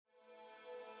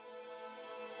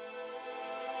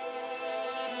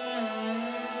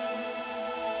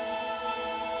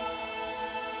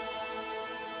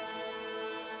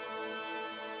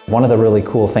One of the really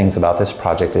cool things about this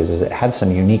project is it had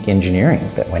some unique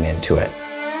engineering that went into it.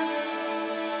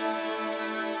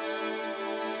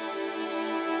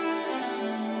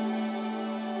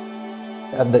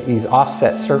 These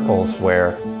offset circles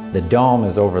where the dome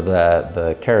is over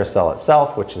the carousel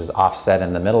itself, which is offset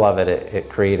in the middle of it, it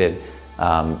created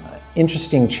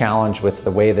interesting challenge with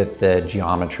the way that the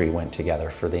geometry went together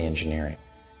for the engineering.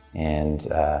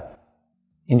 And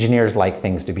engineers like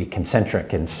things to be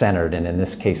concentric and centered, and in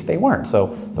this case they weren't.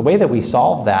 So the way that we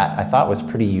solved that I thought was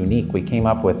pretty unique. We came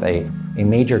up with a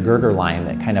major girder line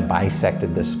that kind of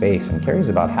bisected the space and carries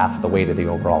about half the weight of the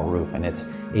overall roof, and it's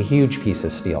a huge piece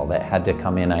of steel that had to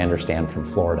come in, I understand, from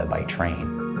Florida by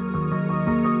train.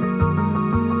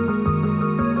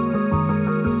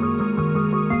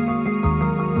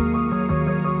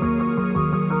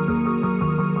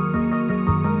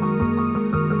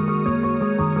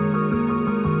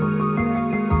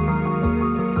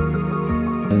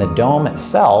 And the dome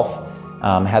itself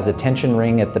has a tension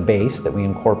ring at the base that we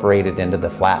incorporated into the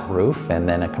flat roof, and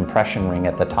then a compression ring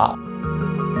at the top.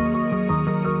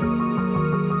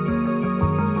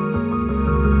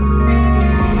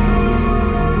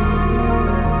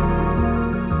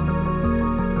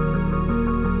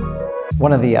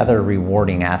 One of the other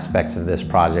rewarding aspects of this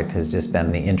project has just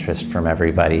been the interest from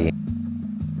everybody.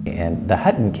 And the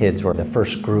Hutton kids were the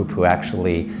first group who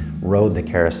actually rode the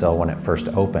carousel when it first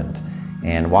opened.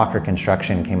 And Walker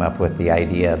Construction came up with the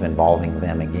idea of involving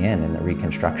them again in the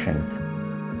reconstruction.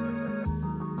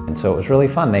 And so it was really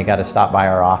fun. They got to stop by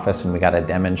our office and we got to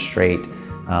demonstrate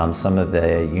some of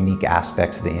the unique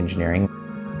aspects of the engineering.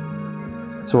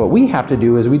 So what we have to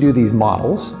do is we do these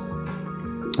models,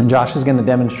 and Josh is going to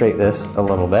demonstrate this a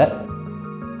little bit.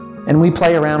 And we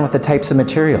play around with the types of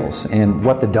materials and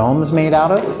what the dome is made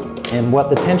out of and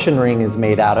what the tension ring is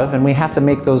made out of, and we have to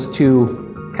make those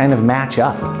two kind of match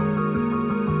up.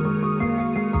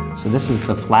 So this is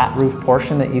the flat roof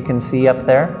portion that you can see up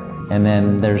there, and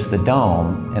then there's the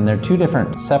dome, and they're two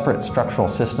different separate structural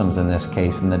systems in this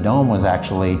case, and the dome was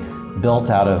actually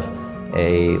built out of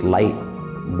a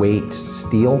lightweight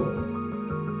steel.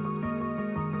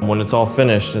 When it's all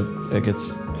finished, it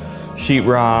gets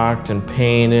sheetrocked and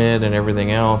painted and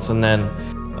everything else, and then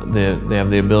they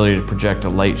have the ability to project a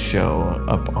light show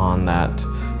up on that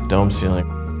dome ceiling.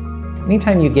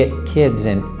 Anytime you get kids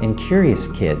and curious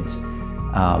kids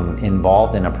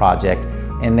involved in a project,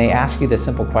 and they ask you the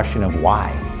simple question of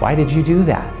why. Why did you do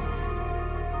that?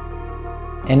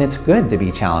 And it's good to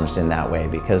be challenged in that way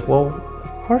because, well, of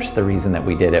course the reason that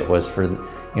we did it was for,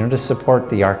 to support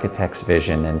the architect's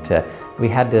vision, and we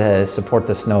had to support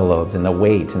the snow loads and the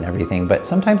weight and everything, but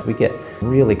sometimes we get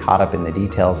really caught up in the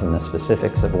details and the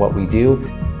specifics of what we do.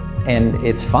 And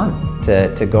it's fun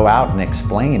to go out and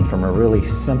explain from a really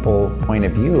simple point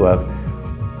of view of,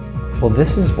 well,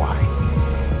 this is why.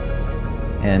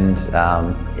 And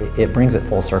it brings it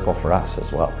full circle for us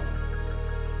as well.